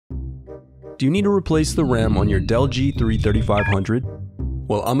Do you need to replace the RAM on your Dell G3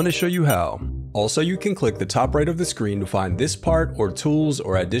 Well, I'm going to show you how. Also, you can click the top right of the screen to find this part or tools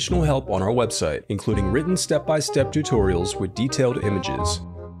or additional help on our website, including written step-by-step tutorials with detailed images.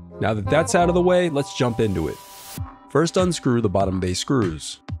 Now that that's out of the way, let's jump into it. First, unscrew the bottom base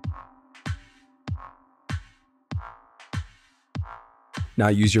screws. Now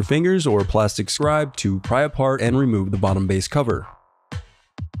use your fingers or a plastic scribe to pry apart and remove the bottom base cover.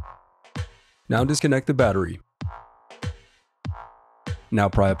 Now disconnect the battery. Now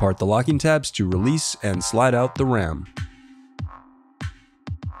pry apart the locking tabs to release and slide out the RAM.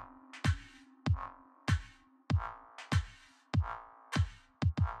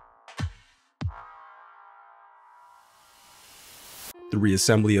 The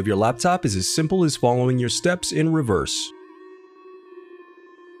reassembly of your laptop is as simple as following your steps in reverse.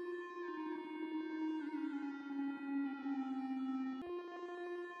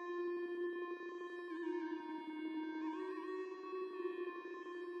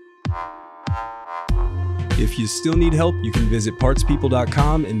 If you still need help, you can visit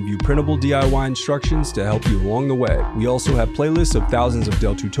partspeople.com and view printable DIY instructions to help you along the way. We also have playlists of thousands of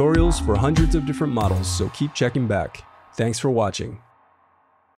Dell tutorials for hundreds of different models, so keep checking back. Thanks for watching.